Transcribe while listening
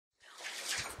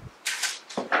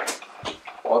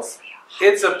Well,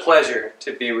 it's a pleasure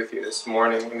to be with you this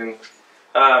morning.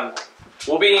 And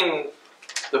we'll be in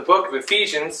the book of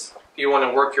Ephesians, if you want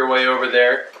to work your way over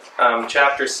there,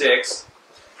 chapter 6.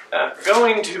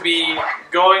 Going to be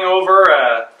going over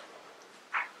a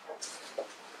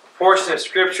portion of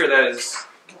Scripture that is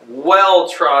well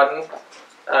trodden.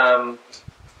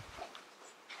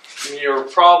 You're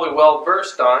probably well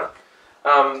versed on.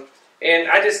 And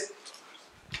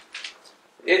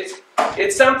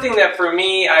it's something that for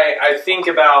me I think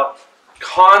about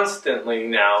constantly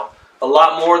now, a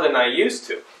lot more than I used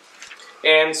to.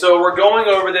 And so we're going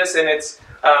over this, and it's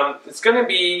going to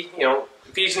be,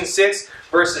 Ephesians 6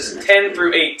 verses 10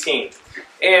 through 18.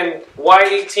 And why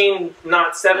 18,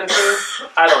 not 17?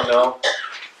 I don't know.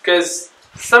 Because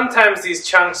sometimes these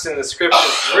chunks in the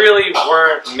scriptures really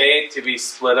weren't made to be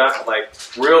split up like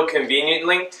real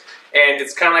conveniently. And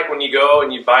it's kind of like when you go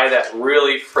and you buy that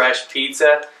really fresh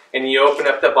pizza and you open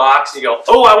up the box and you go,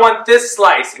 oh, I want this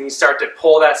slice. And you start to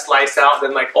pull that slice out, and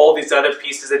then like all these other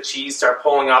pieces of cheese start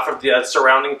pulling off of the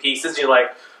surrounding pieces. And you're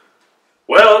like,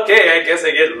 well, okay, I guess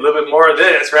I get a little bit more of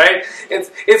this, right?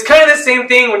 It's kind of the same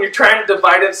thing when you're trying to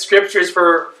divide up scriptures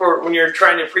for when you're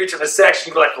trying to preach in a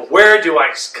section. You're like, well, where do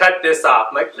I cut this off?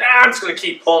 I'm like, I'm just going to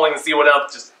keep pulling and see what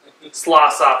else just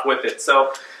sloss off with it.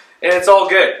 So, and it's all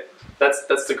good. That's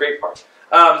the great part.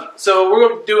 So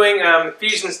we're doing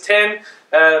Ephesians 10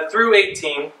 through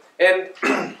 18, and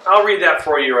I'll read that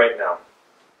for you right now.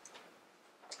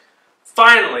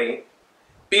 Finally,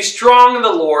 be strong in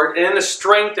the Lord and in the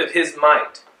strength of His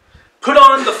might. Put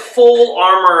on the full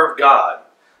armor of God,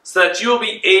 so that you will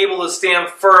be able to stand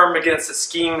firm against the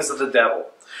schemes of the devil.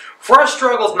 For our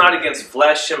struggle is not against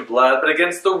flesh and blood, but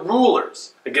against the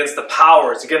rulers, against the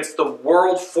powers, against the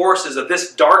world forces of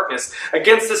this darkness,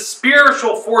 against the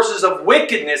spiritual forces of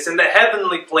wickedness in the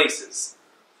heavenly places.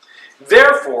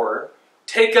 Therefore,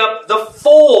 take up the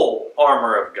full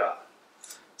armor of God,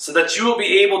 so that you will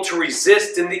be able to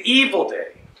resist in the evil day,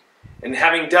 and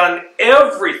having done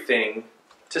everything,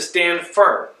 to stand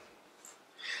firm.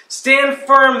 Stand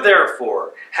firm,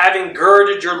 therefore, having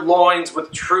girded your loins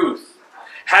with truth,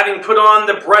 having put on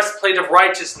the breastplate of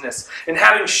righteousness, and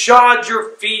having shod your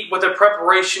feet with the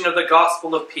preparation of the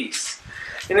gospel of peace.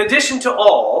 In addition to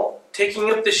all,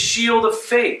 taking up the shield of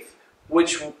faith,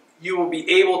 which you will be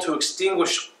able to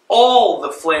extinguish all the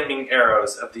flaming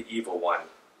arrows of the evil one.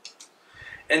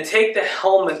 And take the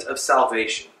helmet of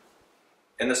salvation,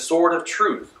 and the sword of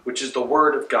truth, which is the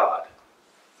word of God.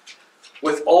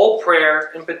 With all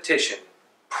prayer and petition,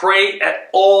 pray at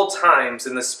all times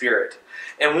in the Spirit.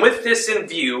 And with this in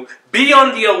view, be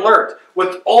on the alert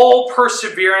with all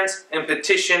perseverance and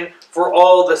petition for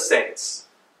all the saints.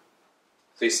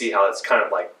 So you see how it's kind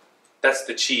of like, that's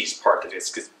the cheese part that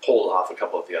gets pulled off a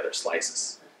couple of the other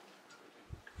slices.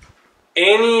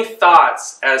 Any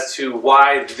thoughts as to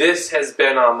why this has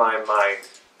been on my mind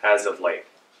as of late?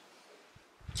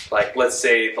 Like, let's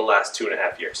say the last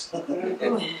 2.5 years.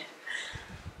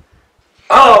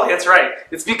 Oh, that's right.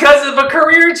 It's because of a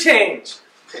career change.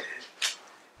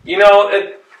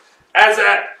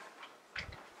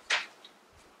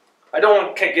 I don't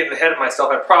want to get ahead of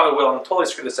myself. I probably will. I'm totally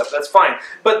screw this up. That's fine.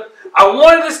 But I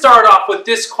wanted to start off with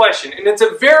this question. And it's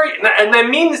and I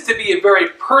mean this to be a very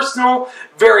personal,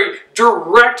 very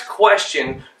direct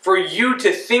question for you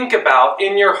to think about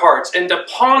in your hearts and to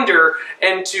ponder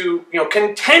and to,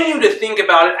 continue to think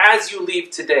about it as you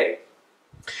leave today.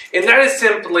 And that is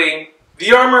simply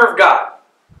the armor of God.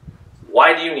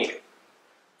 Why do you need it?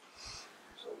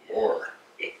 It's a war.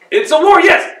 It's a war,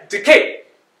 yes. Okay.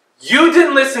 You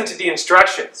didn't listen to the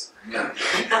instructions. No.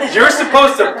 You're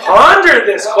supposed to ponder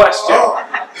this question.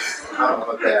 I'm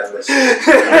a bad listener.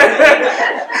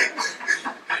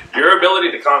 Your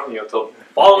ability to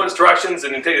follow instructions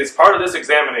and it's part of this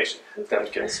examination. I'm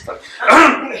just kidding. It's fun.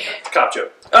 Cop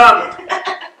joke.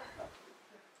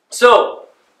 So,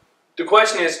 the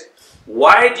question is,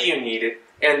 why do you need it?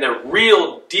 And the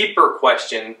real deeper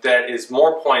question that is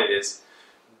more pointed is,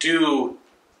 do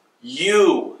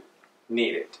you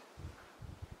need it?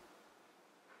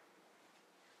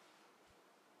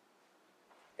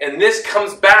 And this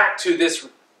comes back to this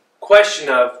question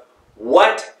of,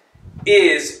 what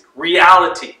is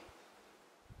reality?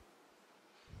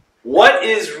 What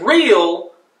is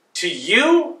real to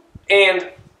you,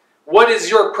 and what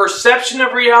is your perception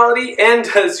of reality, and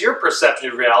does your perception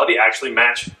of reality actually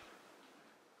match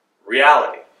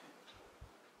reality?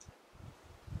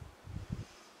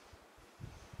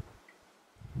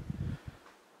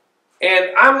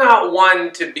 And I'm not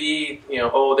one to be,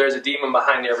 oh, there's a demon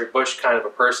behind every bush kind of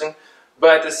a person.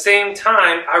 But at the same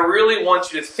time, I really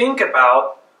want you to think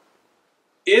about,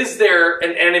 is there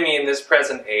an enemy in this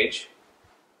present age?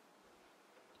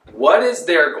 what is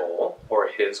their goal, or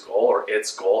his goal, or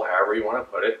its goal, however you want to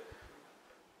put it?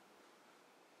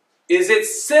 Is it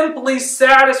simply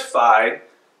satisfied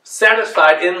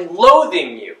in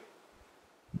loathing you?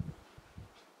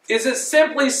 Is it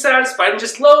simply satisfied in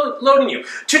just loathing you?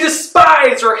 To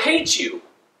despise or hate you?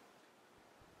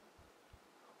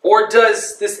 Or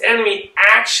does this enemy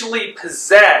actually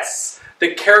possess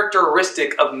the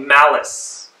characteristic of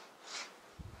malice?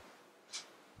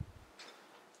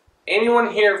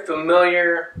 Anyone here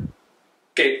familiar?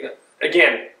 Okay,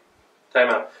 again, time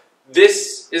out.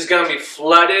 This is going to be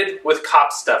flooded with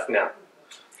cop stuff now.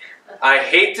 I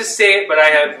hate to say it, but I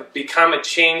have become a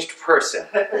changed person.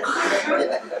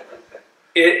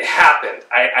 It happened.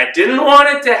 I didn't want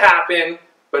it to happen,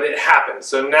 but it happened.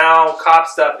 So now cop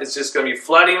stuff is just going to be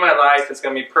flooding my life. It's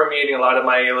going to be permeating a lot of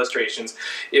my illustrations.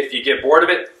 If you get bored of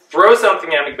it, throw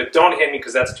something at me, but don't hit me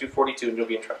because that's 242 and you'll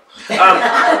be in trouble.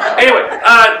 Anyway,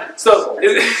 so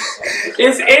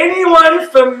is anyone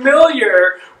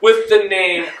familiar with the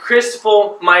name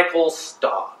Christopher Michael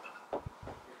Staub?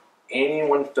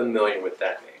 Anyone familiar with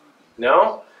that name?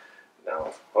 No?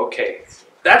 No. Okay.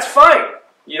 That's fine.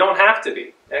 You don't have to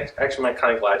be. Actually, I'm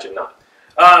kind of glad you're not.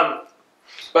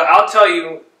 But I'll tell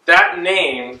you, that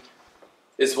name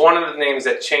is one of the names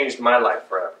that changed my life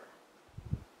forever.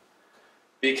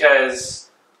 Because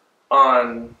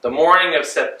on the morning of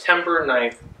September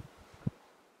 9th,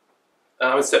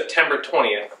 September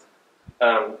 20th,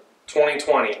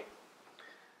 2020,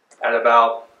 at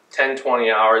about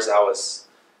 10-20 hours, I was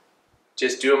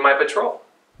just doing my patrol.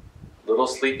 Little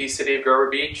sleepy city of Grover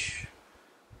Beach.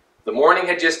 The morning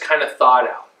had just kind of thawed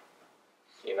out.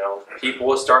 You know, people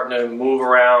were starting to move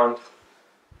around,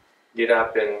 get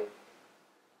up and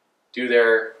do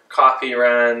their coffee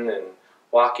run and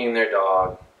walking their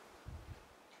dog.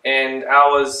 And I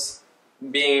was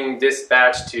being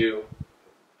dispatched to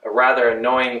a rather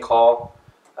annoying call,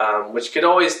 which could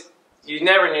always, you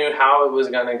never knew how it was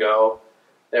going to go.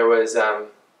 There was a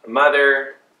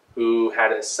mother who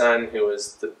had a son who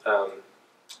was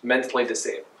mentally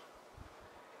disabled.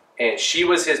 And she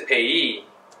was his payee,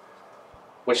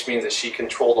 which means that she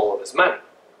controlled all of his money.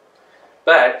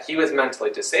 But he was mentally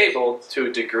disabled to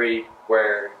a degree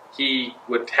where he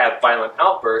would have violent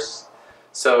outbursts.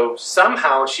 So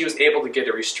somehow she was able to get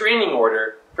a restraining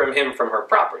order from him from her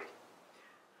property.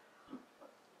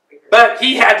 But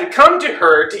he had to come to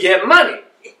her to get money,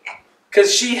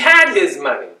 because she had his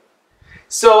money.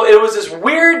 So it was this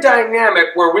weird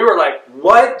dynamic where we were like,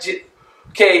 what?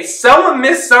 Okay, someone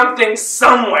missed something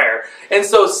somewhere. And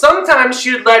so sometimes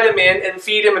she would let him in and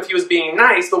feed him if he was being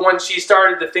nice, but when she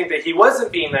started to think that he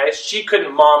wasn't being nice, she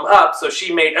couldn't mom up, so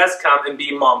she made us come and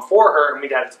be mom for her, and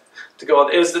we'd have to go.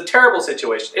 It was a terrible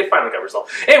situation. It finally got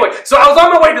resolved. Anyway, so I was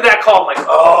on my way to that call. I'm like,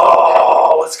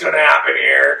 oh, what's going to happen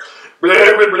here?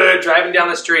 Blah, blah, blah, driving down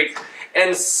the street.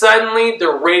 And suddenly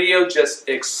the radio just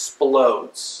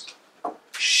explodes.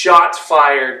 Shots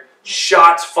fired.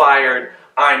 Shots fired.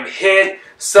 I'm hit.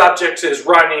 Subject is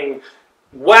running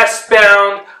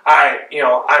westbound.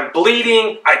 I'm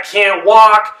bleeding. I can't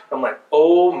walk. I'm like,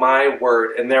 oh my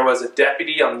word. And there was a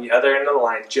deputy on the other end of the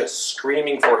line just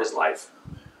screaming for his life.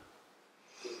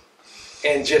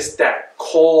 And just that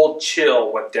cold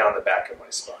chill went down the back of my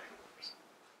spine.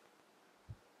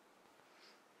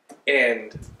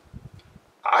 And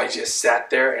I just sat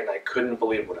there and I couldn't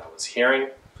believe what I was hearing.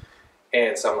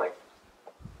 And so I'm like,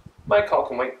 my call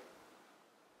can wait.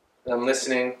 And I'm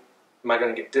listening. Am I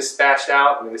going to get dispatched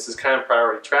out? I mean, this is kind of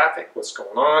priority traffic. What's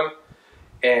going on?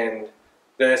 And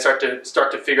then I start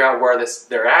to figure out where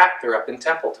they're at. They're up in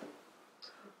Templeton.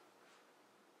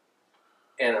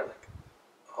 And I'm like,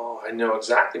 oh, I know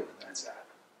exactly where that's at.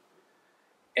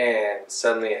 And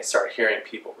suddenly I start hearing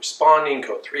people responding,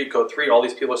 code 3, all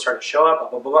these people are starting to show up, blah,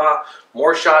 blah, blah, blah.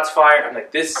 More shots fired. I'm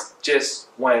like, this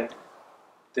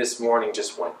morning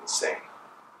just went insane.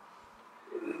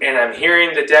 And I'm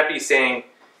hearing the deputy saying,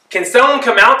 can someone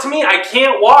come out to me? I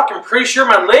can't walk. I'm pretty sure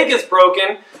my leg is broken.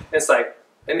 And it's like,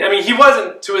 and I mean, he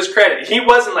wasn't, to his credit, he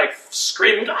wasn't like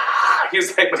screaming, ah!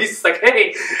 He's just like,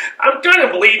 hey, I'm kind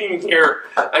of bleeding here.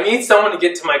 I need someone to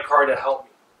get to my car to help me.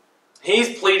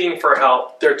 He's pleading for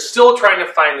help. They're still trying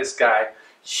to find this guy.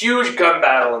 Huge gun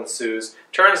battle ensues.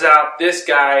 Turns out this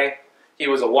guy, he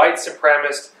was a white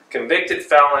supremacist, convicted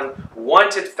felon,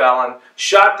 wanted felon,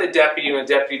 shot the deputy when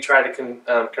the deputy tried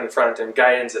to confront him.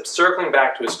 Guy ends up circling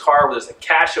back to his car where there's a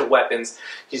cache of weapons.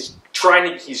 He's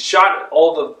shot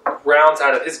all the rounds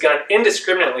out of his gun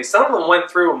indiscriminately. Some of them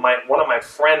went through one of my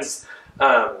friend's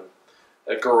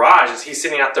garage. As he's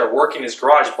sitting out there working his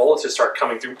garage, bullets just start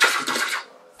coming through.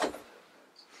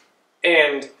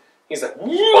 And he's like,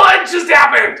 what just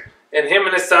happened? And him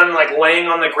and his son like laying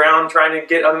on the ground trying to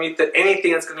get underneath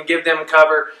anything that's going to give them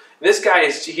cover. This guy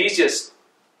he's just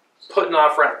putting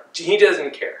off right. He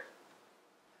doesn't care.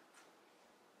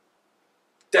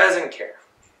 Doesn't care.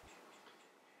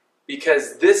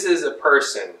 Because this is a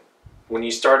person, when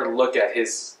you start to look at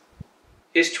his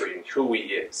history and who he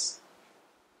is,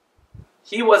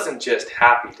 he wasn't just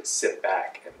happy to sit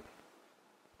back and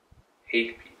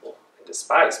hate people and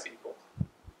despise people.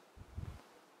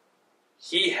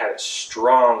 He had a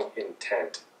strong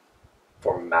intent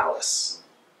for malice.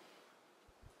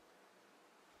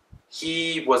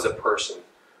 He was a person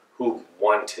who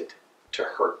wanted to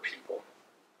hurt people.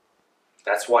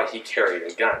 That's why he carried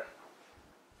a gun,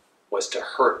 was to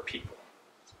hurt people.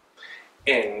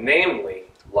 And namely,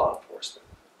 law enforcement.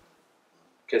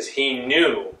 Because he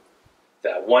knew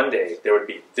that one day there would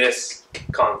be this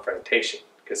confrontation,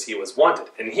 because he was wanted.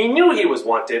 And he knew he was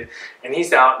wanted, and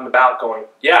he's out and about going,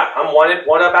 yeah, I'm wanted,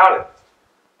 what about it?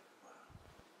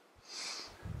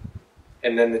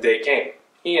 And then the day came.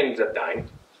 He ended up dying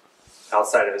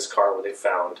outside of his car where they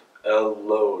found a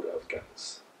load of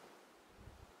guns.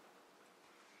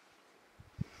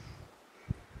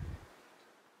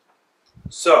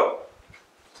 So,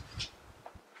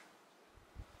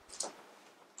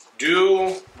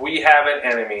 do we have an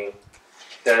enemy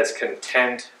that is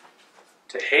content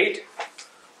to hate,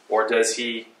 or does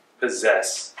he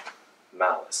possess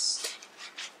malice?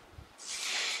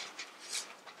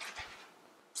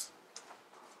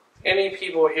 Any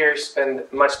people here spend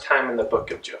much time in the book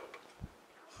of Job?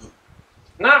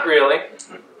 Not really.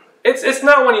 It's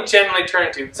not one you generally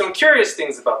turn to. Some curious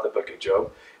things about the book of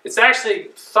Job. It's actually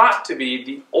thought to be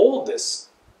the oldest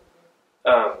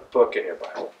book in your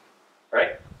Bible,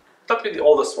 right? Thought to be the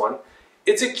oldest one.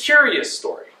 It's a curious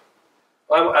story.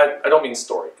 I don't mean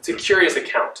story. It's a curious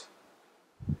account.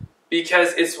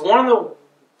 Because it's one of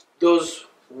those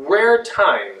rare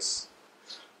times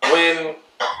when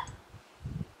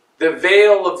the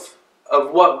veil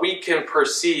of what we can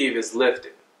perceive is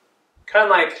lifted. Kind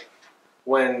of like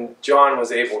when John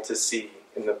was able to see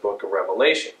in the book of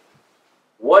Revelation.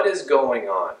 What is going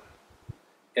on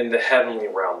in the heavenly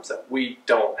realms that we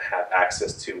don't have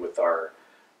access to with our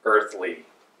earthly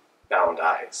bound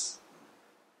eyes?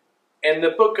 And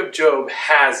the book of Job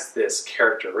has this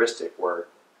characteristic where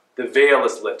the veil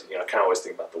is lifted. I kind of always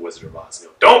think about the Wizard of Oz.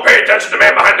 Don't pay attention to the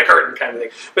man behind the curtain kind of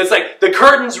thing. But it's like the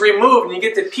curtain's removed and you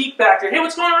get to peek back there. Hey,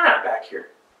 what's going on out back here?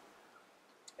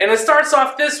 And it starts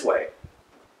off this way.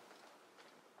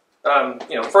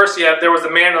 First there was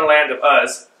a man in the land of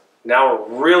Uz. Now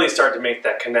we're really starting to make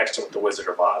that connection with the Wizard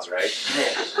of Oz, right?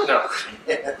 No.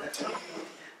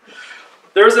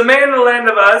 There was a man in the land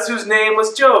of Uz whose name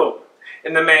was Job.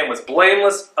 And the man was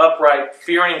blameless, upright,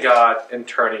 fearing God, and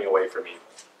turning away from evil.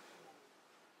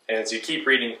 And as you keep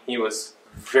reading, he was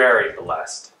very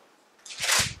blessed.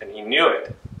 And he knew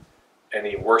it. And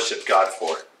he worshiped God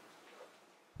for it.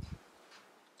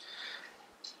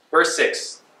 Verse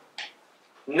 6.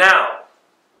 Now,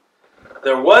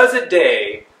 there was a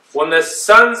day when the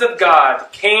sons of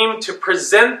God came to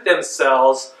present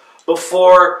themselves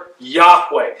before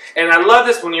Yahweh. And I love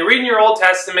this. When you read in your Old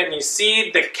Testament and you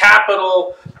see the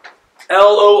capital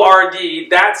L-O-R-D,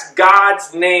 that's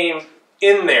God's name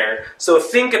in there. So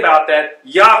think about that,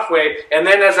 Yahweh. And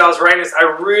then as I was writing this, I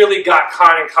really got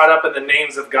caught up in the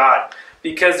names of God.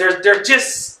 Because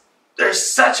there's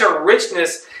such a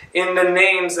richness in the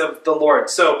names of the Lord.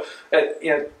 So,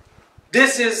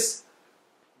 this is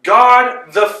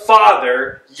God the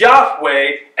Father,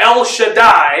 Yahweh, El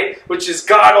Shaddai, which is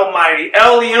God Almighty,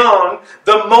 Elyon,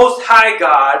 the Most High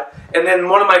God, and then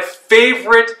one of my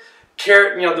favorite,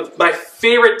 my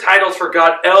favorite titles for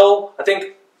God,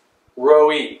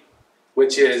 Ruiz,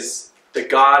 which is the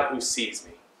God who sees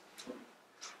me.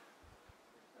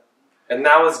 And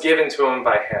that was given to him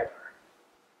by Hagar,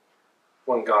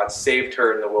 when God saved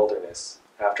her in the wilderness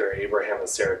after Abraham and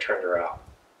Sarah turned her out.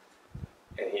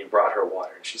 And he brought her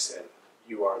water, and she said,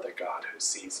 "You are the God who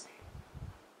sees me."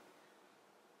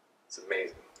 It's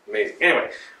amazing. Amazing.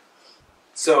 Anyway,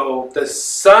 so the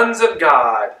sons of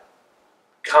God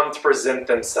come to present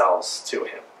themselves to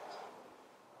him.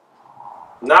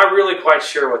 Not really quite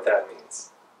sure what that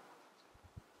means.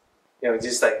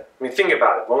 Think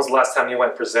about it. When was the last time you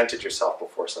went and presented yourself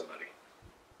before somebody?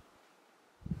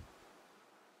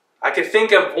 I could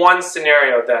think of one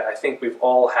scenario that I think we've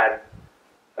all had,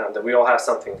 that we all have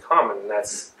something in common, and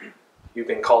that's you've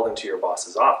been called into your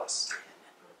boss's office.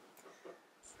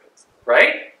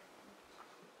 Right?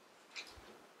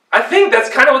 I think that's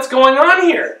kind of what's going on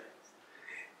here.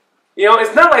 You know,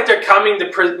 it's not like they're coming to,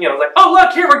 you know, like, oh,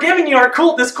 look, here, we're giving you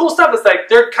this cool stuff. It's like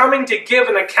they're coming to give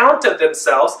an account of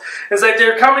themselves. It's like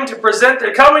they're coming to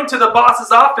they're coming to the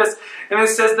boss's office, and it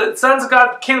says that sons of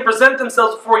God can present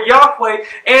themselves before Yahweh,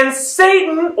 and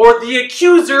Satan, or the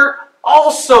accuser,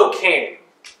 also came.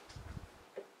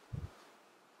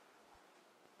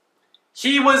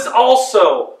 He was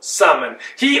also summoned.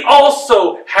 He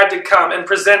also had to come and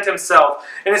present himself.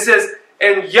 And it says,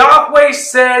 and Yahweh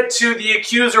said to the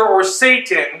accuser, or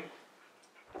Satan,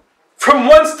 from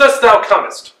whence dost thou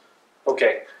comest?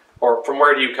 Okay, or from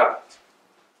where do you come?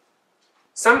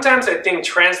 Sometimes I think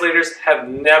translators have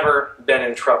never been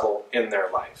in trouble in their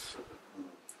life.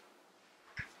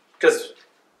 Because,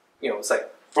 you know, it's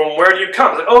like, from where do you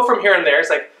come? It's like, oh, from here and there. It's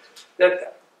like,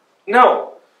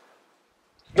 no.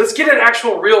 Let's get an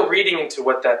actual real reading into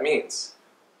what that means.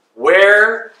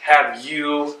 Where have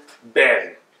you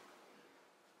been?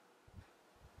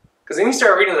 Because then you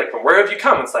start reading, like, from where have you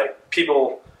come? It's like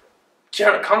people,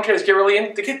 commentators get really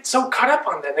in, they get so caught up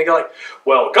on that. And they go like,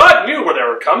 well, God knew where they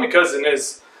would come because in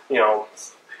his, you know,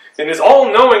 in his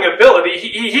all-knowing ability,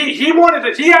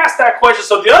 he asked that question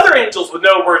so the other angels would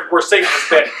know where Satan has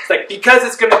been. It's like, because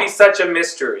it's going to be such a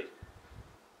mystery.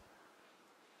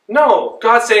 No,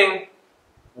 God's saying,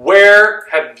 where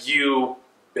have you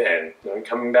been? You know,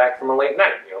 coming back from a late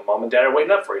night. You know, mom and dad are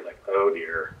waiting up for you. Like, oh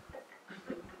dear.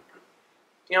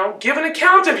 You know, give an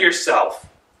account of yourself.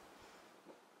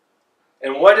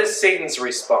 And what is Satan's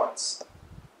response?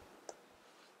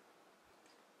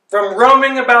 From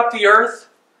roaming about the earth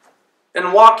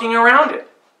and walking around it.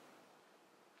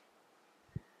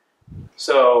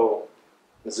 So,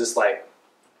 is this like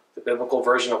the biblical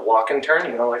version of walk and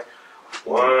turn? You know, like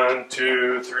 1,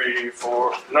 2, 3,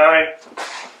 4, 9.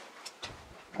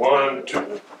 1,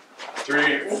 2,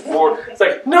 3, 4. It's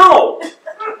like, no!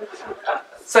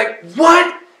 It's like,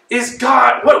 what is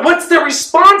God? What's the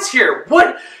response here?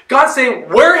 What God's saying,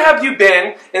 where have you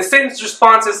been? And Satan's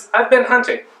response is, I've been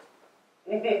hunting.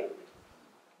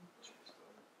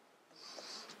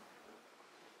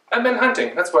 I've been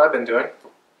hunting. That's what I've been doing. I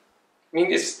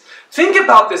mean, think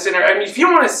about this. I mean, if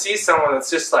you want to see someone that's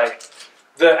just like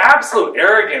the absolute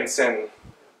arrogance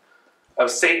of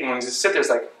Satan, when you just sit there, it's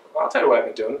like, well, I'll tell you what I've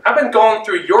been doing. I've been going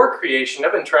through your creation.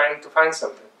 I've been trying to find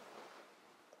something.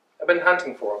 I've been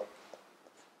hunting for him.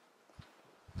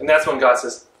 And that's when God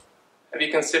says, have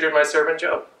you considered my servant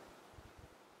Job?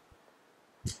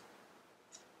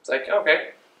 It's like, okay.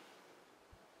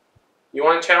 You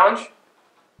want a challenge?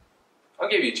 I'll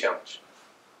give you a challenge.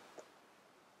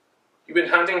 You've been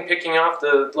hunting, picking off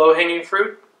the low-hanging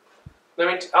fruit?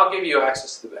 I'll give you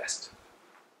access to the best.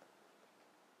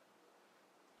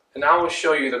 And I will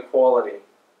show you the quality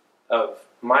of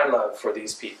my love for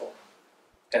these people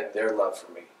and their love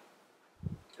for me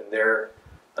and their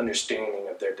understanding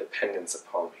of their dependence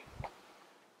upon me.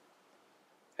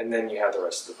 And then you have the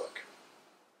rest of the book.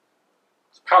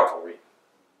 It's a powerful read.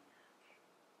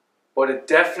 But it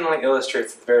definitely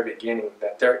illustrates at the very beginning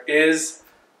that there is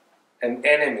an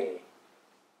enemy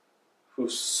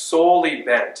who's solely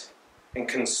bent and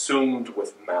consumed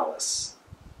with malice.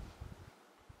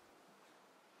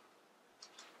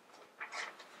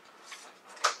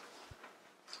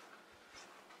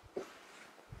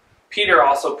 Peter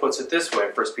also puts it this way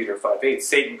in 1 Peter 5:8.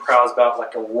 Satan prowls about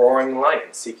like a roaring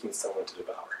lion seeking someone to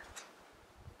devour.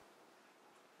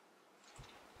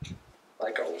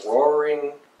 Like a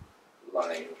roaring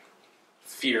lion.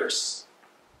 Fierce.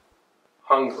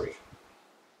 Hungry.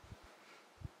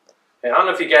 And I don't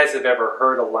know if you guys have ever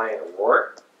heard a lion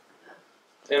roar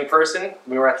in person.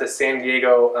 We were at the San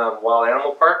Diego Wild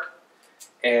Animal Park,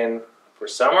 and for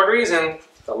some weird reason,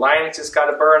 the lions just got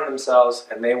to burn themselves,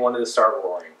 and they wanted to start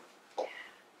roaring.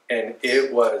 And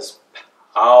it was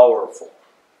powerful.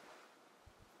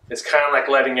 It's kind of like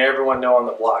letting everyone know on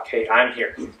the block, hey, I'm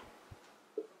here.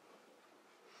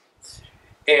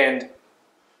 And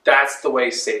that's the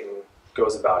way Satan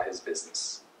goes about his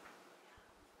business.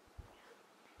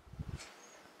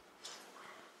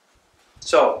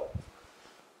 So,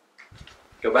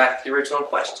 go back to the original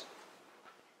question.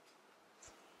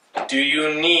 Do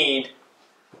you need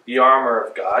the armor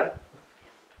of God?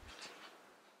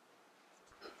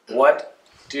 What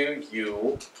do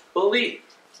you believe?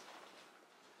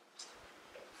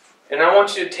 And I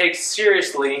want you to take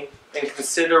seriously and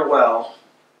consider well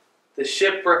the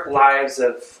shipwrecked lives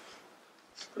of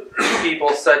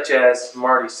people such as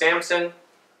Marty Sampson,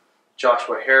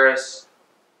 Joshua Harris,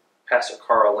 Pastor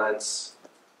Carl Lentz.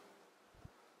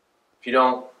 If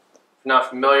you're not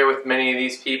familiar with many of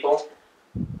these people,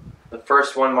 the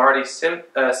first one, Marty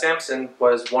Sampson,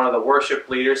 was one of the worship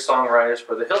leaders, songwriters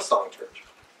for the Hillsong Church.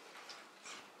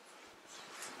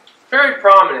 Very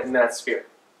prominent in that sphere.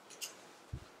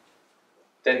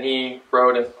 Then he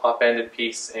wrote an upended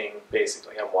piece saying,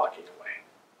 basically, I'm walking away.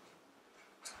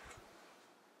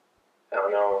 I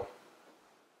don't know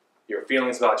your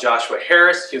feelings about Joshua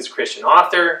Harris. He was a Christian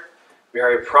author,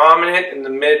 very prominent in the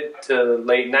mid to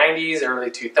late 90s,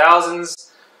 early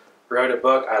 2000s. Wrote a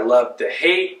book I love to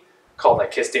hate called I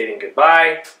Kiss Dating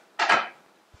Goodbye.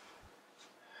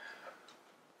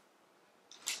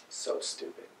 So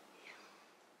stupid.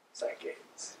 It's like,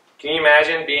 can you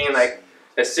imagine being like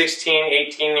a 16,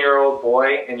 18-year-old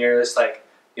boy and you're just like,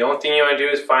 the only thing you want to do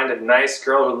is find a nice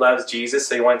girl who loves Jesus,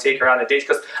 so you want to take her out on a date. She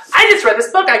goes, I just read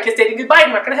this book, I Kiss Dating Goodbye, it's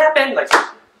not going to happen. Like,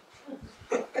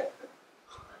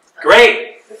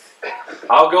 great.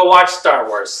 I'll go watch Star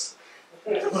Wars.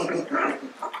 And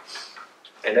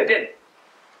I did.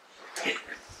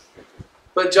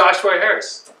 But Joshua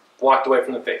Harris walked away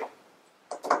from the faith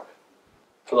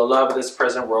for the love of this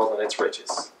present world and its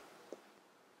riches.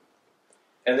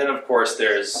 And then, of course,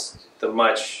 there's the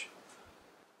much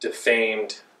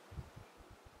defamed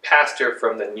pastor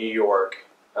from the New York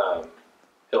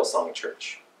Hillsong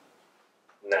Church.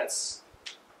 And that's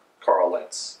Carl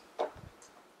Lentz.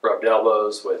 Rubbed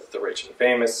elbows with the rich and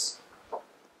famous.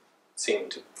 Seemed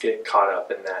to get caught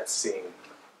up in that scene.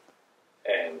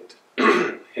 And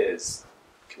his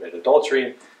committed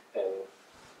adultery. And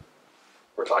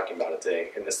we're talking about it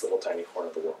today in this little tiny corner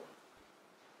of the world.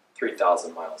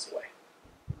 3,000 miles away.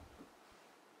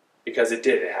 Because it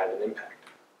did, it had an impact.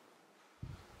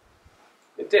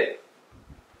 It did.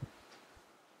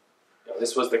 You know,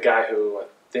 this was the guy who,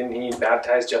 didn't he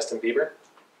baptize Justin Bieber?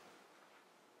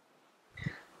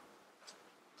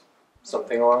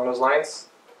 Something along those lines?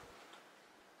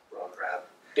 Wrong crowd.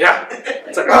 Yeah.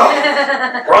 It's like,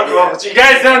 oh, wrong crowd. But you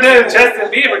guys don't do Justin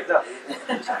Bieber stuff.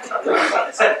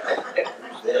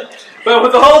 But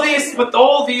with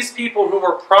all these people who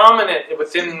were prominent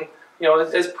within, you know,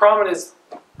 as prominent as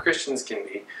Christians can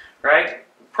be, right?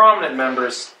 Prominent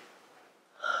members,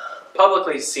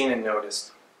 publicly seen and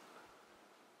noticed.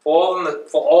 For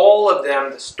all of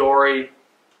them, the story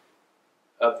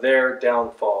of their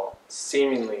downfall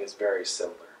seemingly is very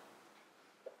similar.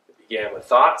 It began with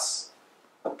thoughts.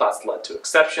 Thoughts led to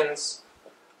exceptions,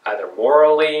 either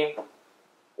morally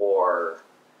or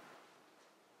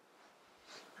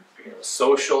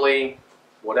socially.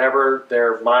 Whatever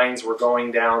their minds were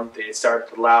going down, they started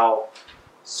to allow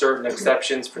certain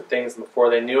exceptions for things, and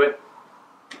before they knew it,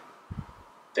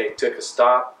 they took a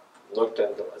stop, looked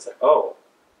at it, and was like, oh,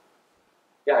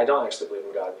 yeah, I don't actually believe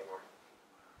in God anymore.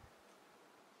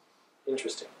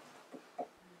 Interesting.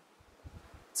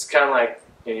 It's kind of like,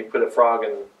 you know, you put a frog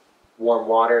in warm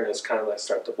water and it's kind of like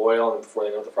start to boil, and before they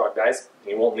know it, the frog dies, and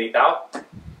he won't leap out.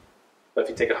 But if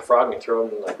you take a frog and you throw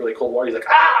him in like really cold water, he's like,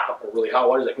 ah! Or really hot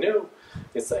water, he's like, no.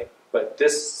 It's like, but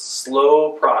this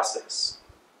slow process,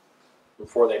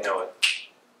 before they know it,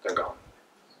 they're gone.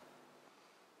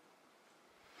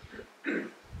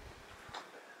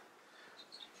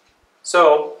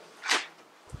 So,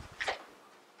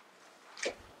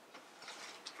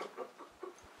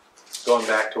 going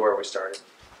back to where we started.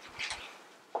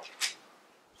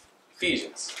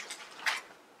 Ephesians.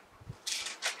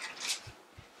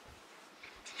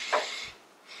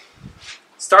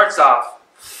 Starts off,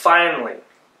 finally,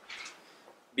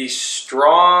 be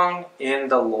strong in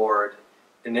the Lord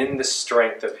and in the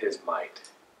strength of His might.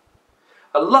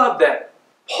 I love that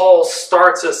Paul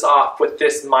starts us off with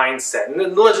this mindset. And a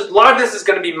lot of this is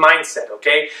going to be mindset,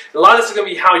 okay? A lot of this is going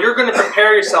to be how you're going to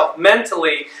prepare yourself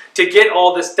mentally to get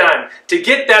all this done, to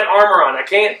get that armor on. I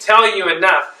can't tell you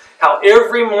enough how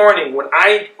every morning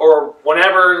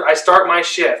whenever I start my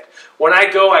shift, when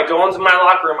I go into my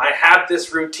locker room, I have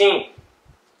this routine.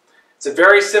 It's a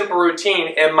very simple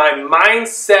routine, and my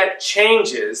mindset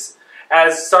changes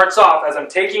as it starts off, as I'm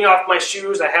taking off my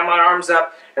shoes, I have my arms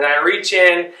up, and I reach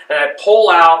in, and I pull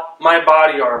out my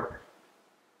body armor.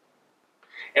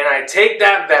 And I take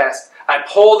that vest, I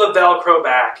pull the Velcro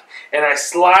back, and I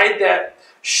slide that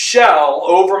shell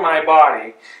over my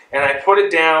body, and I put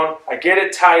it down, I get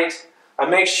it tight, I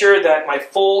make sure that my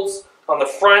folds on the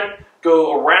front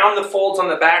go around the folds on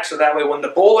the back, so that way when the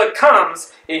bullet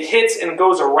comes, it hits and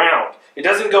goes around. It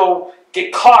doesn't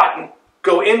get caught and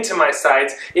go into my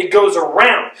sides, it goes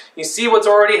around. You see what's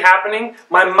already happening?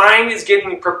 My mind is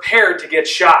getting prepared to get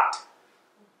shot.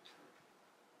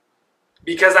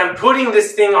 Because I'm putting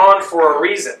this thing on for a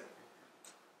reason.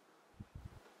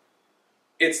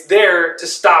 It's there to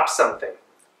stop something.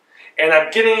 And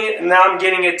I'm getting it, and now I'm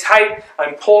getting it tight,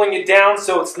 I'm pulling it down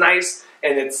so it's nice,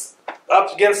 and it's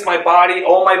up against my body,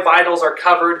 all my vitals are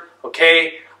covered,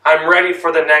 okay? I'm ready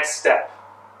for the next step.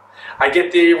 I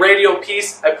get the radio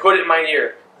piece, I put it in my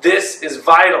ear. This is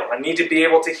vital. I need to be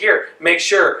able to hear. Make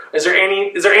sure. Is there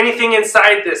anything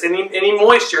inside this? Any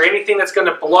moisture? Anything that's going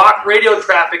to block radio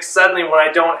traffic suddenly when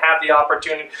I don't have the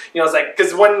opportunity? You know, it's like,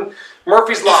 because when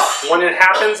Murphy's Law, when it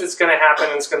happens, it's going to happen,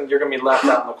 and you're going to be left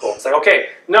out in the cold. It's like, okay,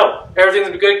 no, everything's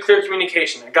going to be good, clear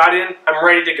communication. I got in, I'm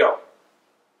ready to go.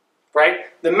 Right?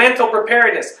 The mental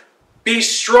preparedness. Be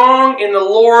strong in the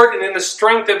Lord and in the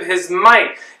strength of His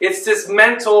might. It's this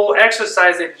mental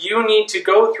exercise that you need to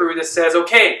go through that says,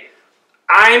 okay,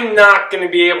 I'm not going to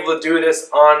be able to do this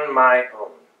on my own.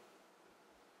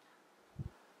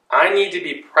 I need to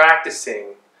be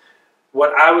practicing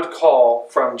what I would call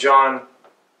from the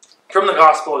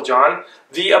Gospel of John,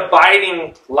 the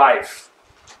abiding life.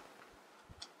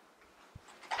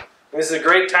 And this is a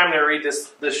great time to read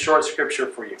this short scripture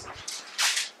for you.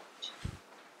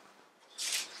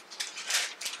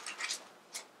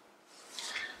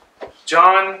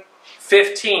 John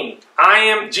 15.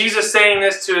 Jesus saying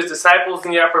this to His disciples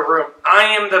in the upper room. I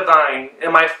am the vine,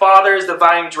 and my Father is the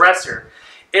vine dresser.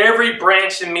 Every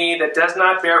branch in me that does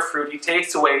not bear fruit, He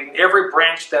takes away. And every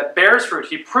branch that bears fruit,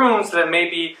 He prunes that it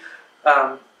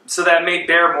may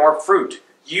bear more fruit.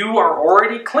 You are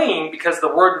already clean because of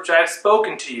the word which I have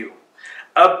spoken to you.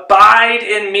 Abide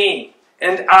in me,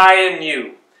 and I in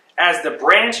you. As the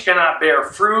branch cannot bear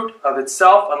fruit of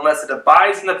itself unless it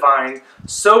abides in the vine,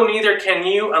 so neither can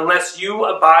you unless you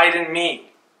abide in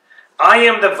me. I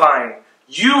am the vine,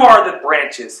 you are the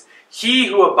branches. He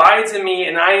who abides in me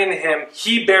and I in him,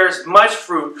 he bears much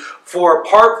fruit, for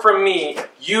apart from me,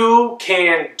 you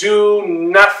can do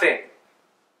nothing.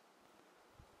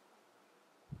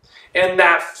 And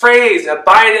that phrase,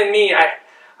 abide in me,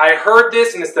 I heard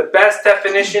this, and it's the best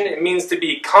definition. It means to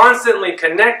be constantly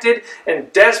connected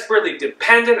and desperately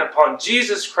dependent upon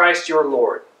Jesus Christ your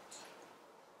Lord.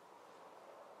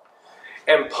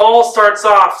 And Paul starts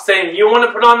off saying, you want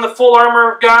to put on the full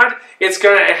armor of God? It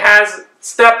has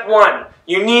step 1.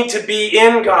 You need to be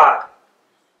in God.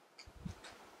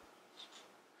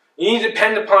 You need to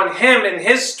depend upon Him and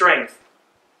His strength.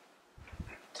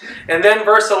 And then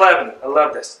verse 11, I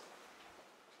love this.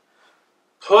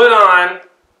 Put on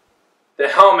the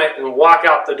helmet and walk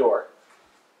out the door.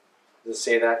 Does it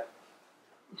say that?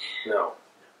 No.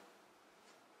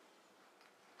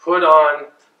 Put on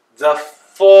the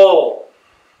full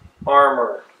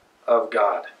armor of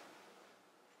God.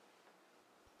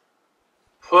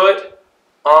 Put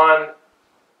on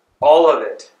all of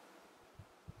it.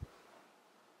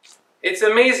 It's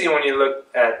amazing when you look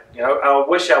at, I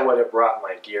wish I would have brought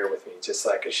my gear with me just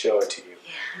so I could show it to you.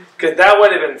 Because that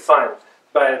would have been fun.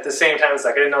 But at the same time, it's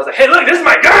like, I didn't know. I was like, hey, look, this is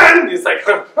my gun! He's like,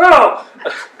 oh!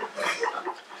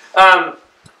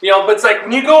 But it's like,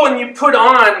 when you go and you put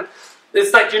on,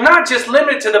 it's like, you're not just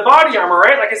limited to the body armor,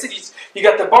 right? Like I said, you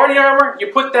got the body armor, you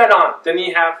put that on. Then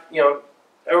you have, you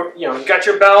got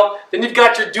your belt. Then you've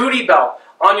got your duty belt.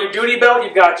 On your duty belt,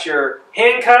 you've got your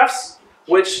handcuffs,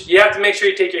 which you have to make sure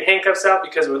you take your handcuffs out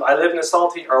because I live in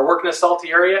work in a salty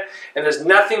area, and there's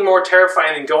nothing more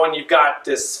terrifying than going, you've got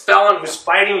this felon who's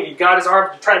fighting, and you've got his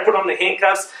arm, you're trying to put on the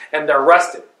handcuffs, and they're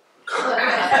rusted.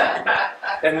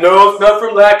 And no, it's not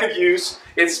for lack of use.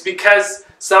 It's because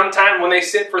sometime when they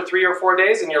sit for 3 or 4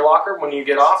 days in your locker, when you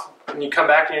get off, when you come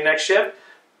back in your next shift,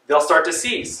 they'll start to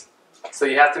seize. So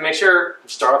you have to make sure,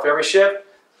 start off every shift,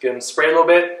 get them spray a little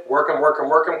bit, work them,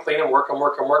 clean them, work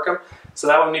them. So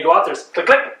that when you go out there, it's click,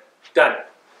 click, done.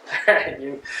 All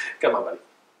right, come on, buddy.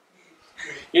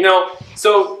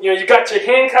 So you got your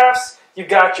handcuffs, you've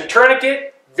got your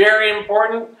tourniquet, very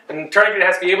important. And the tourniquet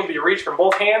has to be able to be reached from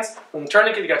both hands. From the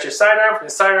tourniquet, you got your sidearm. From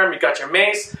the sidearm, you got your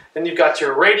mace. Then you've got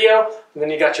your radio. And then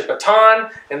you got your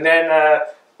baton. And then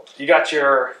you got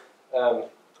your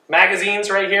magazines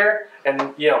right here.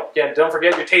 And don't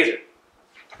forget your taser,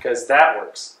 because that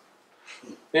works.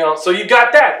 So you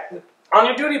got that on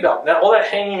your duty belt. Now all that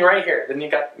hanging right here. Then you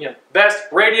got vest,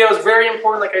 radio is very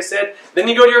important, like I said. Then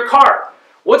you go to your car.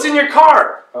 What's in your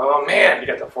car? Oh man, you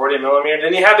got the 40 millimeter.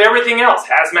 Then you have everything else,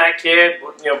 hazmat kit,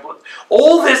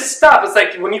 all this stuff. It's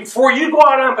like before you go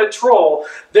out on patrol,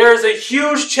 there's a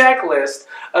huge checklist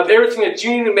of everything that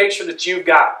you need to make sure that you've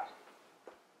got,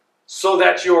 so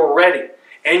that you're ready.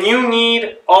 And you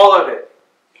need all of it.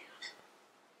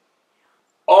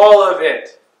 All of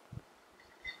it.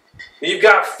 You've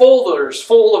got folders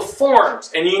full of forms,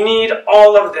 and you need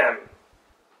all of them.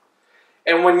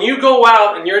 And when you go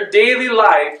out in your daily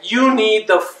life, you need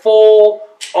the full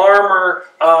armor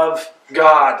of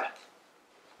God.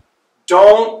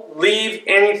 Don't leave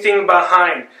anything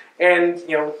behind. And,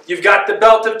 you've got the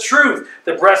belt of truth,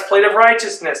 the breastplate of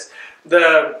righteousness,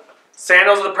 the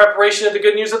sandals of the preparation of the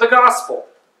good news of the gospel,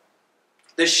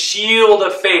 The shield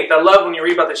of faith. I love when you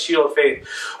read about the shield of faith.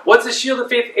 What's the shield of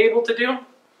faith able to do?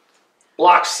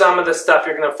 Block some of the stuff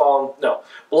you're going to fall in. No.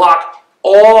 Block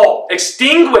all.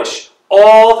 Extinguish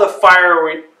all the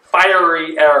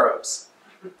fiery arrows.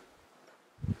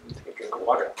 Take a drink of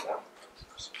water now.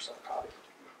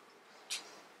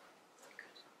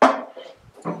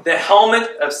 The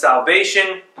helmet of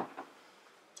salvation.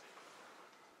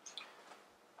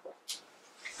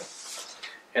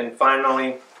 And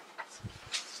finally,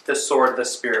 the sword of the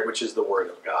Spirit, which is the Word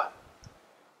of God.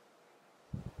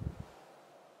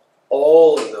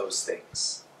 All of those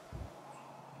things.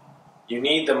 You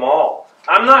need them all.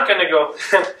 I'm not going to go,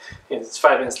 it's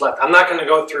 5 minutes left, I'm not going to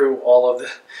go through all of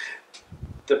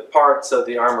the parts of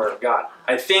the armor of God.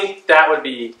 I think that would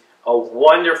be a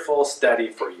wonderful study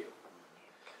for you.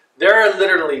 There are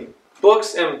literally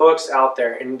books and books out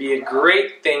there, and it'd be a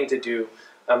great thing to do,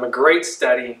 a great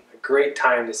study, a great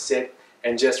time to sit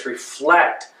and just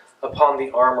reflect upon the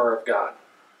armor of God.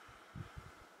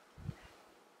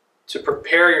 To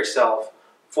prepare yourself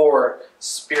for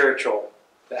spiritual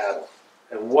battle.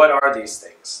 And what are these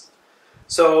things?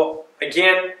 So,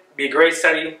 again, be a great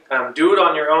study. Do it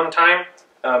on your own time.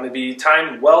 It'd be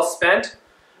time well spent.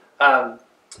 But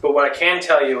what I can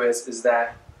tell you is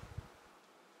that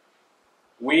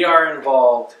we are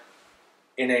involved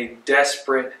in a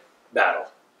desperate battle.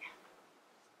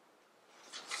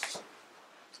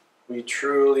 We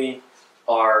truly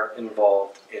are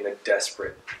involved in a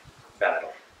desperate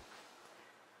battle.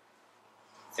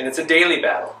 And it's a daily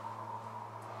battle.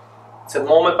 It's a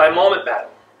moment-by-moment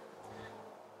battle.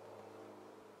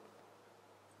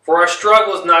 For our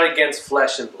struggle is not against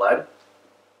flesh and blood,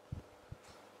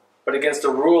 but against the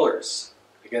rulers,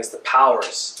 against the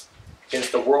powers,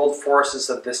 against the world forces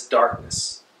of this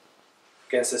darkness,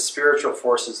 against the spiritual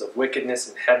forces of wickedness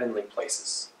in heavenly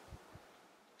places.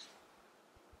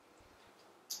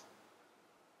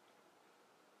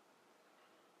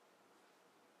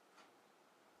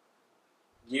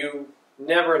 You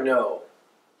never know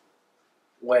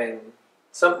when,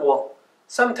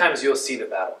 sometimes you'll see the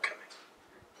battle coming.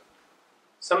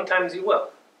 Sometimes you will.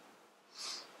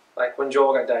 Like when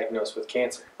Joel got diagnosed with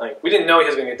cancer. Like, we didn't know he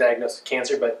was going to get diagnosed with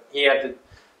cancer, but he had the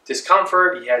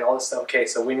discomfort, he had all this stuff. Okay,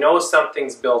 so we know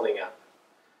something's building up.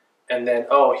 And then,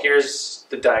 oh, here's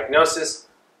the diagnosis.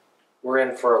 We're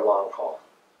in for a long haul.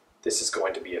 This is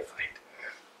going to be a fight.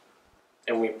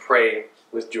 And we pray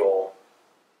with Joel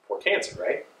for cancer,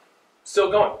 right?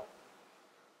 Still going.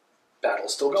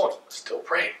 Battle's still going. Still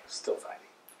praying. Still fighting.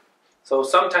 So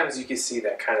sometimes you can see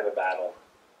that kind of a battle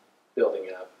building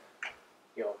up.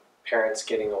 You know, parents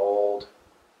getting old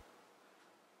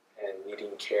and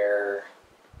needing care,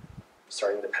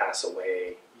 starting to pass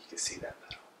away. You can see that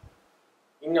battle.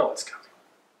 You know it's coming.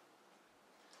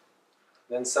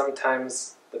 Then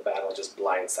sometimes the battle just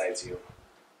blindsides you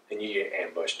and you get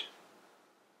ambushed.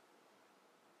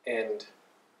 And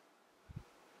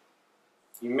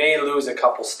you may lose a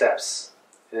couple steps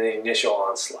in the initial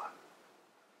onslaught.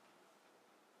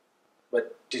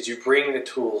 But did you bring the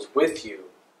tools with you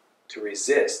to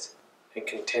resist and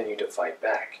continue to fight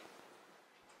back?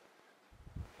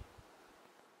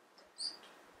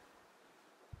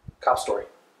 Cop story.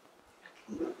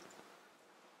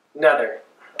 Another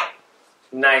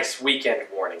nice weekend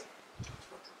morning.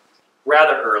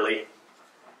 Rather early.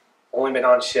 Only been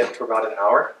on shift for about an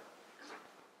hour.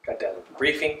 Got done with the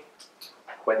briefing.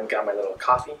 Went and got my little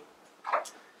coffee.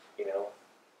 You know,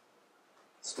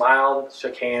 smiled,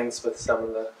 shook hands with some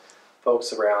of the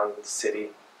folks around the city.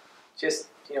 Just,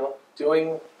 you know,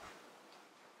 doing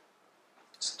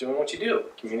what you do.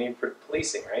 Community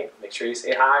policing, right? Make sure you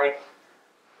say hi.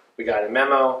 We got a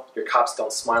memo. Your cops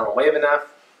don't smile and wave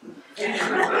enough.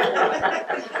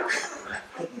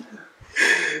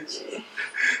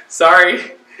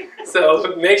 Sorry.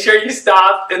 So make sure you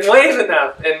stop and wave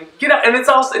enough and get out. And it's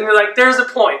also, and you're like, there's a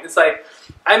point. It's like,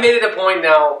 I made it a point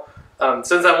now,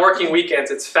 since I'm working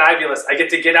weekends, it's fabulous. I get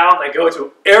to get out and I go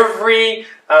to every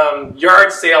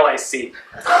yard sale I see.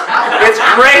 It's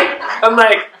great. I'm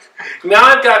like, now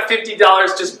I've got $50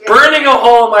 just burning a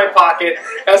hole in my pocket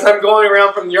as I'm going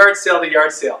around from yard sale to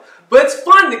yard sale. But it's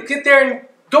fun to get there and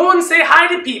go and say hi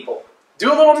to people.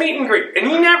 Do a little meet and greet.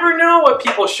 And you never know what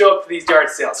people show up to these yard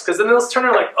sales. Because then they'll turn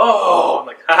around like, oh, I'm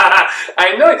like,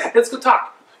 I know it. Let's go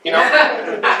talk. You know?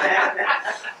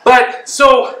 But,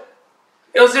 so,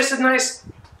 it was just a nice,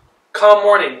 calm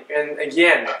morning. And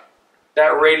again,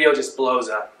 that radio just blows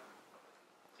up.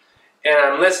 And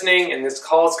I'm listening, and this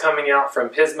call's coming out from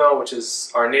Pismo, which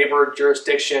is our neighbor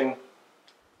jurisdiction.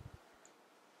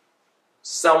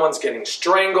 Someone's getting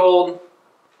strangled.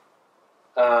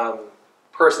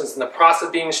 Person's in the process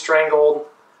of being strangled.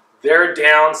 They're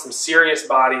down some serious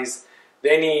bodies.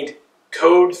 They need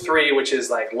code 3, which is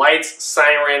like lights,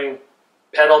 siren,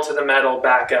 pedal to the metal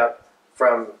backup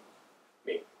from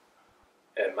me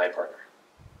and my partner.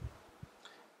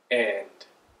 And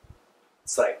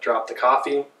it's like, drop the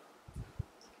coffee,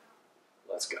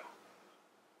 let's go.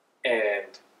 And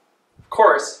of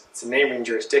course, it's a neighboring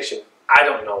jurisdiction. I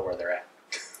don't know where they're at.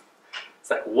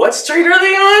 It's like, what street are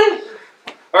they on?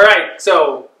 All right,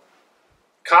 so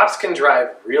cops can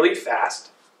drive really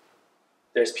fast.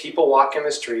 There's people walking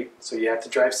the street, so you have to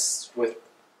drive with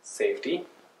safety.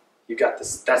 You got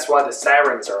this. That's why the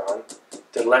sirens are on,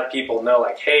 to let people know,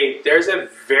 like, hey, there's a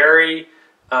very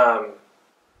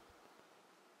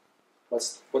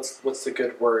what's the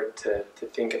good word to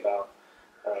think about?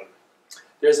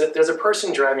 There's a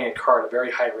person driving a car at a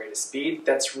very high rate of speed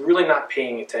that's really not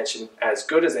paying attention as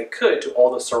good as they could to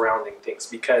all the surrounding things,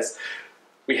 because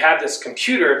we have this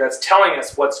computer that's telling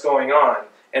us what's going on,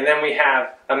 and then we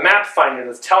have a map finder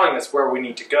that's telling us where we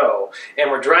need to go,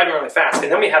 and we're driving really fast,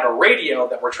 and then we have a radio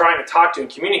that we're trying to talk to and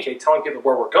communicate, telling people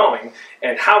where we're going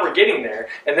and how we're getting there,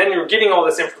 and then you're getting all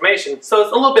this information, so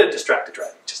it's a little bit of distracted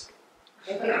driving. Just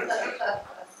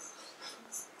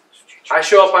I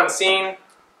show up on scene,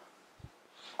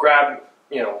 grab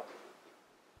a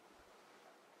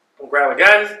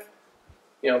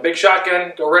gun, big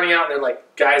shotgun, go running out, and they're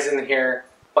like, guys in here,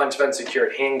 bunch of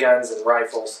unsecured handguns and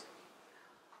rifles.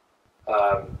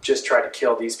 Just try to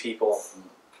kill these people,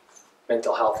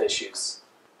 mental health issues.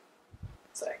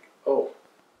 It's like, oh,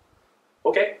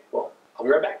 okay, well, I'll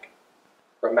be right back.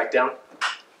 Run back down,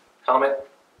 helmet,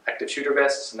 active shooter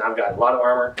vest, now I've got a lot of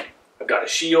armor, I've got a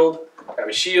shield, grab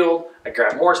a shield, I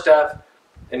grab more stuff,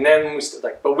 and then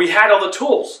but we had all the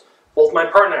tools, both my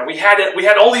partner and I, we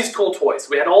had all these cool toys,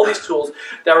 we had all these tools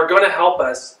that were going to help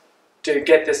us to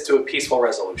get this to a peaceful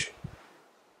resolution,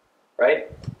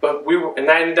 right? And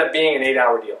that ended up being an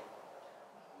 8-hour deal.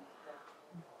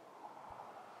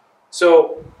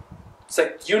 So it's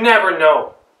like, you never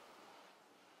know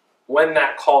when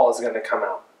that call is going to come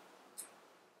out.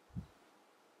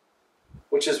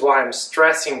 Which is why I'm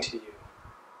stressing to you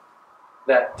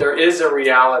that there is a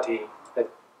reality that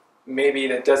maybe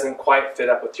that doesn't quite fit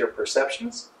up with your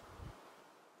perceptions,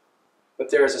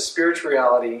 but there is a spiritual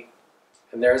reality,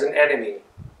 and there is an enemy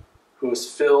who is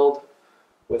filled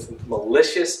with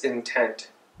malicious intent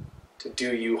to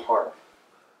do you harm.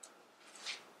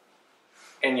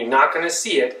 And you're not going to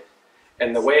see it,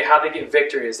 and the way how they get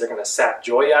victory is they're going to sap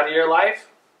joy out of your life.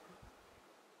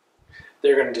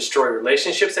 They're going to destroy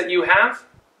relationships that you have.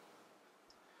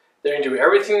 They're going to do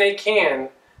everything they can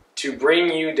to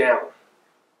bring you down.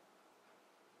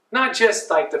 Not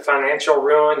just like the financial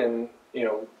ruin and,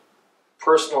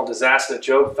 personal disaster that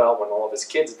Job felt when all of his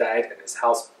kids died and his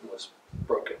house was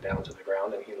broken down to the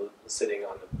ground and he was sitting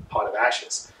on the pot of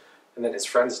ashes. And then his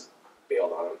friends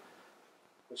bailed on him,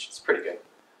 which is pretty good.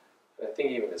 And I think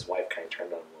even his wife kind of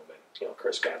turned on him a little bit.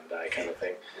 Curse God and die kind of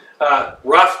thing.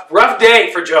 Rough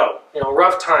day for Job.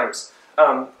 Rough times.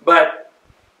 But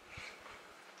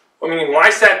when I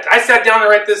sat down to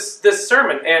write this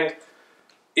sermon, and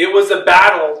it was a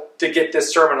battle to get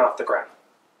this sermon off the ground.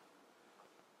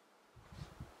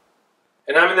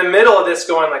 And I'm in the middle of this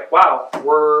going like, wow,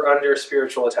 we're under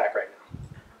spiritual attack right now.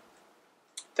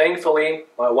 Thankfully,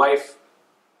 my wife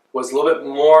was a little bit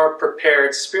more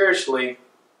prepared spiritually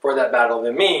for that battle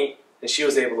than me, and she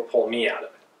was able to pull me out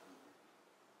of it.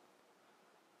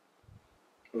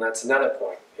 And that's another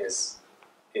point, is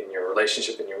in your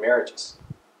relationship, in your marriages.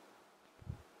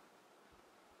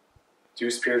 Do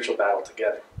spiritual battle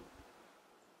together.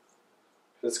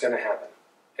 It's going to happen.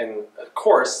 And of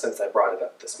course, since I brought it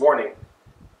up this morning,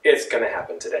 it's going to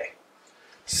happen today.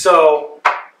 So,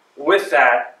 with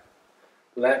that,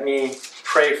 let me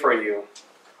pray for you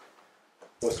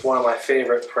with one of my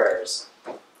favorite prayers.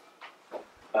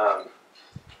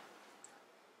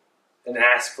 And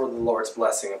ask for the Lord's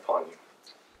blessing upon you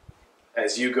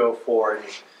as you go forward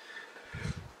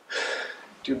and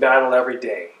do battle every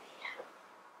day.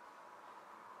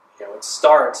 It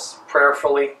starts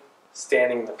prayerfully,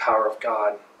 standing in the power of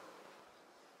God,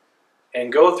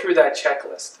 and go through that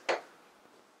checklist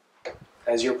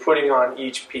as you're putting on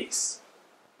each piece,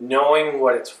 knowing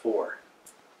what it's for.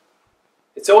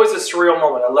 It's always a surreal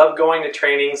moment. I love going to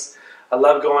trainings. I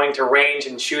love going to range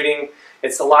and shooting.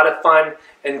 It's a lot of fun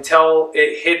until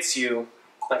it hits you.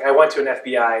 Like, I went to an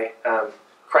FBI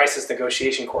crisis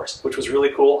negotiation course, which was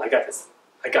really cool. I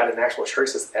got an actual shirt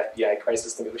that says FBI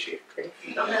crisis negotiation training.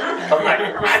 I'm like,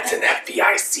 that's an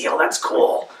FBI SEAL. That's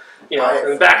cool. In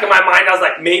the back of my mind, I was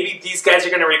like, maybe these guys are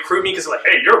going to recruit me because they're like,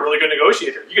 hey, you're a really good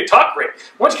negotiator. You can talk great.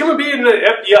 Why don't you come and be in the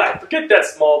FBI? Forget that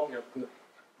small,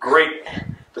 great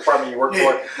department you work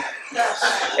for.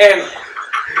 And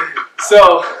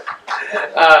so,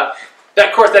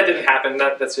 of course, that didn't happen.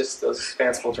 That's just those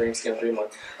fanciful dreams, dream on.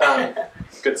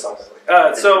 Good song.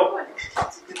 Where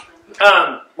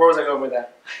was I going with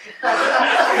that?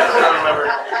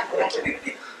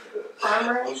 I don't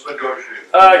remember.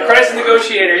 Christ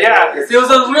Negotiator, yeah. It was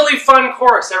a really fun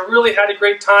course. I really had a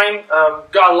great time.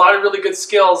 Got a lot of really good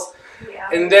skills. Yeah.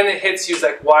 And then it hits you, it's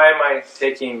like, why am I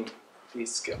taking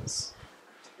these skills?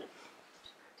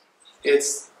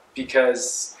 It's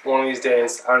because one of these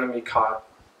days I'm going to be caught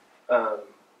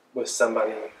with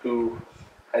somebody who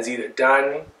has either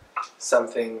done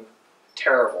something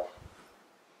terrible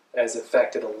that has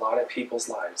affected a lot of people's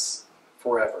lives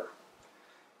forever.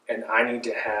 And I need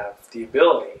to have the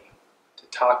ability to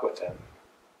talk with them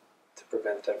to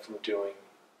prevent them from doing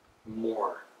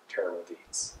more terrible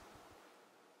deeds.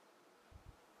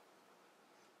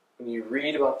 When you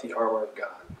read about the armor of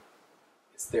God,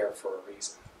 it's there for a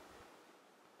reason.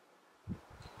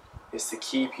 It's to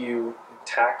keep you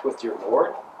intact with your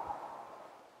Lord,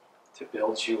 to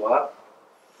build you up,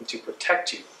 and to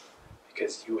protect you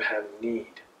because you have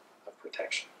need of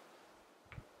protection.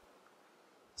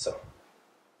 So,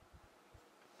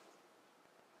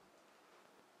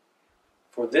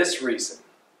 for this reason,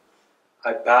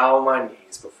 I bow my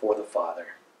knees before the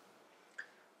Father,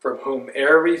 from whom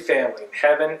every family in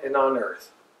heaven and on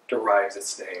earth derives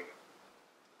its name,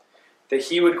 that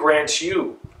he would grant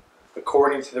you,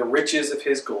 according to the riches of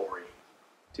his glory,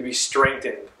 to be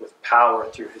strengthened with power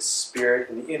through his Spirit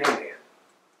in the inner man,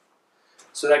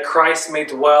 so that Christ may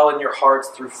dwell in your hearts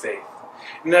through faith,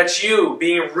 and that you,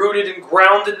 being rooted and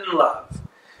grounded in love,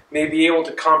 may be able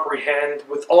to comprehend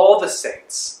with all the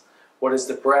saints what is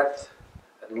the breadth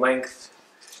and length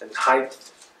and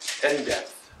height and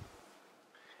depth,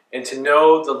 and to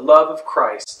know the love of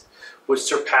Christ which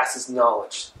surpasses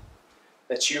knowledge,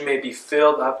 that you may be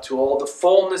filled up to all the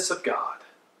fullness of God.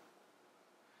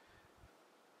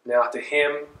 Now to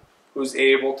him who is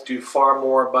able to do far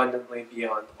more abundantly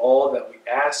beyond all that we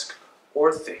ask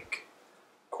or think,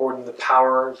 according to the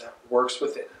power that works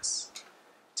within us,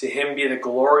 to him be the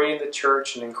glory in the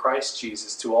church and in Christ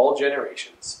Jesus to all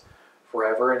generations,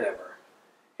 forever and ever.